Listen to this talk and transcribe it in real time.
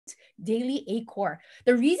daily A-core.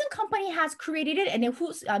 The reason company has created it, and then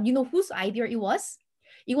whose whose idea it was?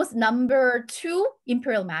 It was number 2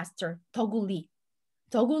 Imperial Master, Dogu Lee.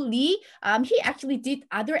 Dogu Lee, he actually did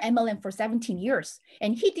other MLM for 17 years,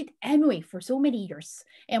 and he did MOA for so many years.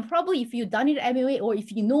 And probably if you've done it MOA, or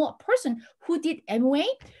if you know a person who did MOA,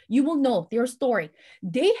 you will know their story.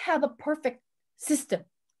 They have a perfect system.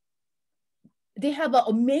 They have an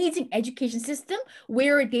amazing education system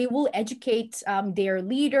where they will educate their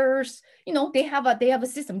leaders. They have a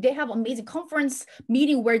system. They have amazing conference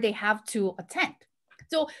meeting where they have to attend.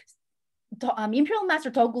 So Imperial Master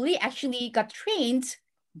Dogu Lee actually got trained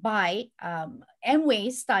by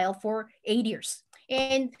Amway style for 8 years.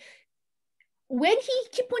 And when he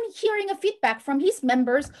keep on hearing a feedback from his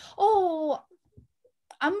members, oh,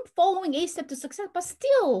 I'm following a step to success, but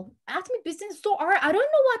still, Atomy business so hard, I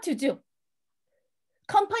don't know what to do.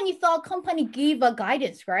 Company gave a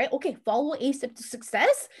guidance, right? Okay, follow a step to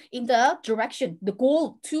success in the direction, the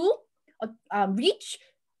goal to reach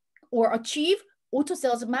or achieve auto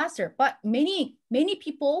sales master. But many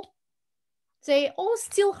people say, oh,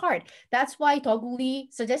 still hard. That's why Dogu Lee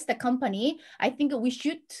suggests the company, I think we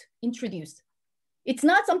should introduce. It's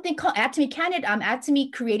not something Atomy Canada,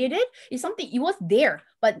 Atomy created it. It's something, it was there,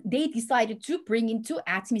 but they decided to bring into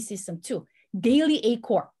Atomy system too. Daily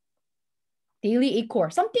A-core. Daily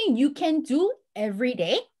A-core, something you can do every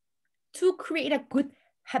day to create a good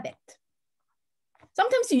habit.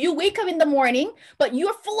 Sometimes you wake up in the morning, but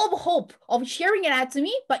you're full of hope of sharing it out to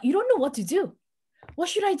me, but you don't know what to do. What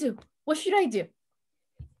should I do? What should I do?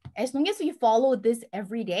 As long as you follow this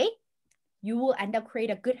every day, you will end up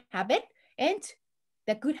create a good habit, and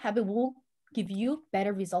that good habit will give you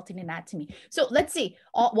better result in Atomy. So let's see,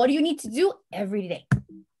 what do you need to do every day?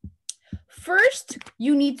 First,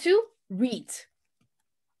 you need to read.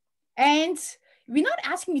 And we're not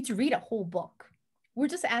asking you to read a whole book. We're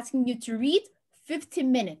just asking you to read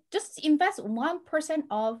 15 minutes. Just invest 1%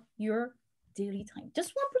 of your daily time.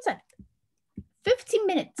 Just 1%. 15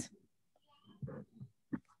 minutes.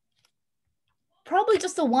 Probably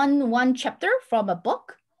just a one chapter from a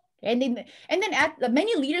book. And then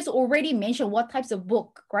many leaders already mentioned what types of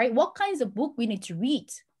book, right? What kinds of book we need to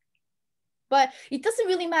read. But it doesn't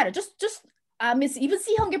really matter. Just even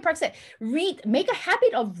Jeong Park said, read, make a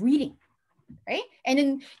habit of reading, right?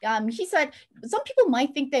 And then he said, some people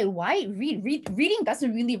might think that why reading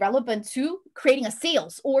doesn't really relevant to creating a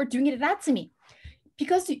sales or doing it at Atomy.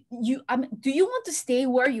 Because do you want to stay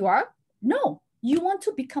where you are? No, you want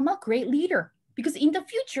to become a great leader. Because in the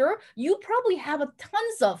future, you probably have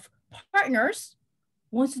tons of partners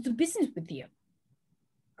who wants to do business with you,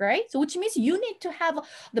 right? So which means you need to have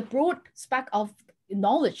the broad spectrum of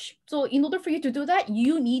knowledge. So in order for you to do that,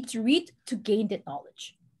 you need to read to gain that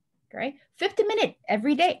knowledge, right? 50 minutes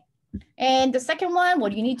every day. And the second one,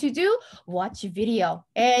 what you need to do, watch video.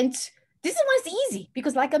 And this one's easy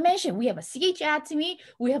because like I mentioned, we have a CH Atomy,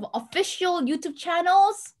 we have official YouTube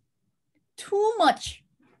channels. Too much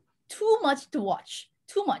to watch,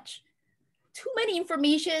 too many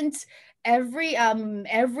informations, every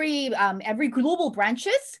global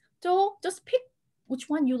branches. So just pick which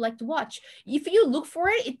one you like to watch. If you look for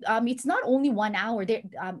it, it's not only 1 hour.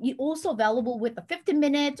 It's also available with a 15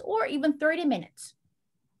 minutes or even 30 minutes,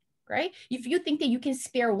 right? If you think that you can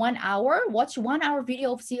spare 1 hour, watch 1 hour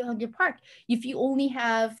video of Jeong Park. If you only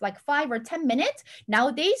have like 5 or 10 minutes,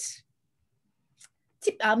 nowadays,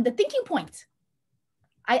 the thinking point.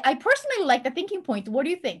 I personally like the thinking point. What do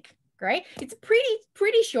you think? Right? It's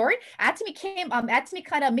pretty short. Atomy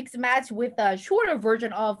kind of mix and match with a shorter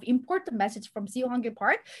version of important message from Jeong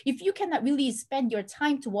Park. If you cannot really spend your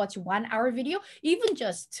time to watch 1 hour video, even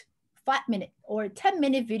just 5 minute or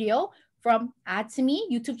 10-minute video from Atomy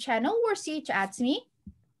YouTube channel or CH Atomy.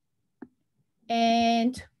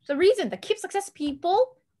 And the reason to keep success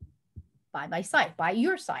people by my side, by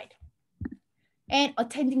your side. And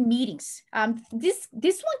attending meetings. This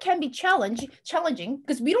one can be challenging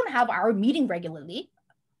because we don't have our meeting regularly.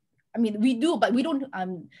 I mean, we do, but we don't,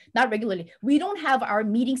 not regularly. We don't have our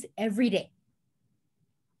meetings every day.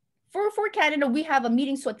 For Canada, we have a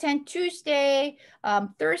meeting to attend Tuesday,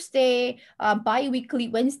 Thursday, bi-weekly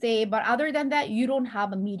Wednesday. But other than that, you don't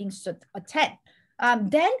have a meeting to attend.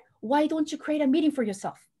 Then why don't you create a meeting for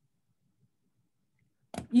yourself?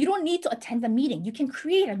 You don't need to attend the meeting. You can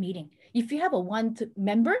create a meeting. If you have a one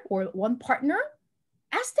member or one partner,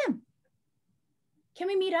 ask them. Can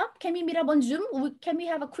we meet up? Can we meet up on Zoom? Can we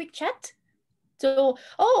have a quick chat? So,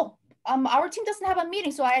 our team doesn't have a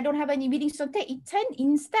meeting, so I don't have any meetings to attend.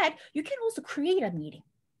 Instead, you can also create a meeting,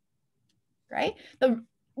 right?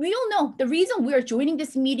 we all know the reason we are joining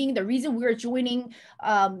this meeting, the reason we are joining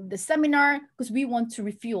the seminar, because we want to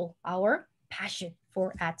refuel our passion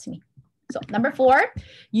for Atomy. So number 4,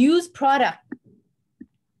 use product.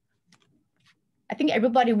 I think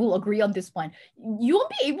everybody will agree on this one. You won't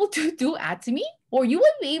be able to do Atomy, or you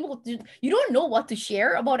won't be able to, you don't know what to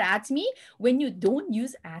share about Atomy when you don't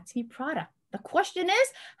use Atomy product. The question is,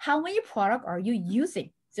 how many product are you using?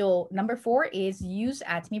 So number 4 is use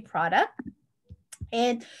Atomy product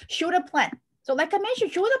and show the plan. So like I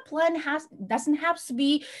mentioned, show the plan doesn't have to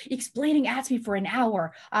be explaining Atomy for an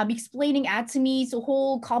hour, explaining Atomy's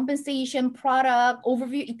whole compensation product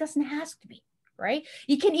overview. It doesn't have to be. Right?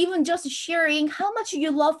 You can even just sharing how much you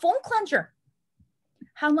love foam cleanser,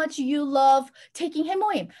 how much you love taking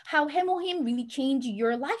hemohim, how hemohim really changed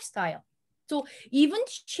your lifestyle. So even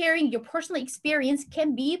sharing your personal experience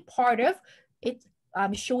can be part of it.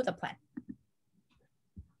 Show the plan.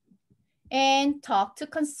 And talk to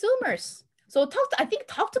consumers. So I think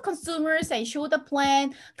talk to consumers and show the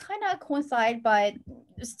plan kind of coincide, but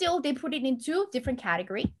still they put it into different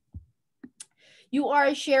category. You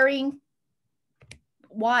are sharing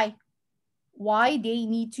why they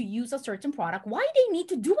need to use a certain product, why they need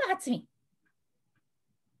to do Atomy,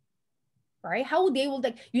 right? How they will,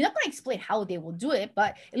 like, you're not going to explain how they will do it,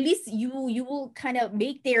 but at least you will kind of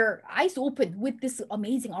make their eyes open with this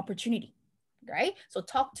amazing opportunity, right? So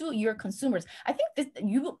talk to your consumers. I think this,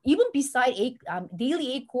 you even beside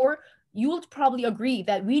daily ACORE, you will probably agree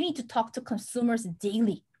that we need to talk to consumers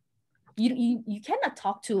daily. You cannot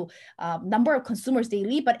talk to number of consumers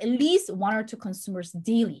daily, but at least 1 or 2 consumers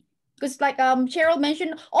daily. Because like Cheryl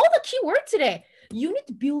mentioned, all the key words today, you need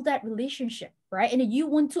to build that relationship, right? And you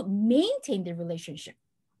want to maintain the relationship,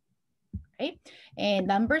 right? And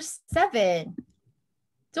number 7,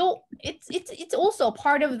 so it's also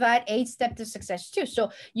part of that 8 step to success too.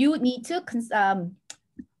 So you need to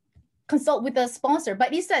consult with a sponsor,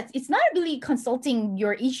 but it says it's not really consulting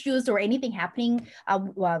your issues or anything happening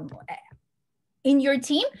in your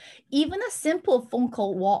team. Even a simple phone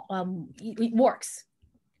call it works.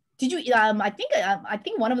 Did you? I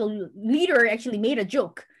think one of the leader actually made a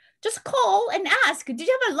joke. Just call and ask, did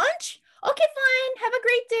you have a lunch? Okay, fine. Have a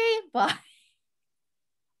great day. Bye.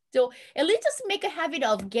 So at least just make a habit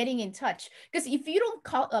of getting in touch, because if you don't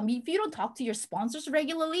call, if you don't talk to your sponsors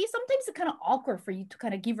regularly, sometimes it's kind of awkward for you to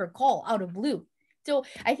kind of give her a call out of blue. So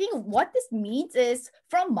I think what this means is,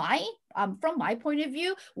 from my point of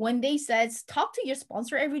view, when they says talk to your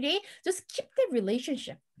sponsor every day, just keep the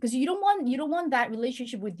relationship, because you don't want that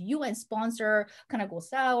relationship with you and sponsor kind of go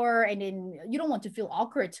sour, and then you don't want to feel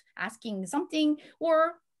awkward asking something,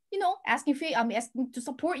 or asking to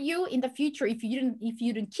support you in the future if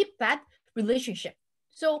you didn't keep that relationship.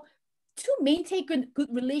 So to maintain good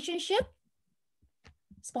relationship,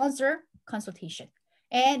 sponsor consultation.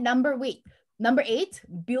 And number 8,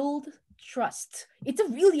 build trust. It's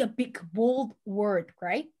a big, bold word,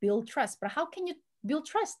 right? Build trust. But how can you build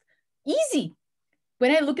trust? Easy.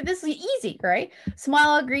 When I look at this, it's easy, right?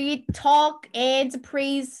 Smile, greet, talk, and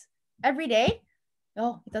praise every day.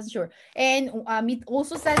 Oh, it doesn't show. And it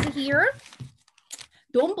also says here,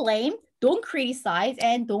 don't blame, don't criticize,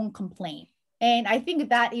 and don't complain. And I think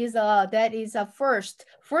that is a first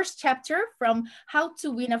chapter from how to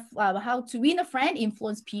win a friend,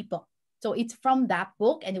 influence people. So it's from that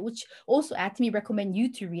book, and which also Atomy recommend you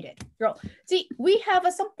to read it. Girl, see, we have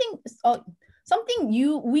something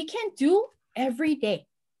we can do every day.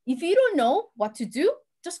 If you don't know what to do,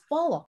 just follow.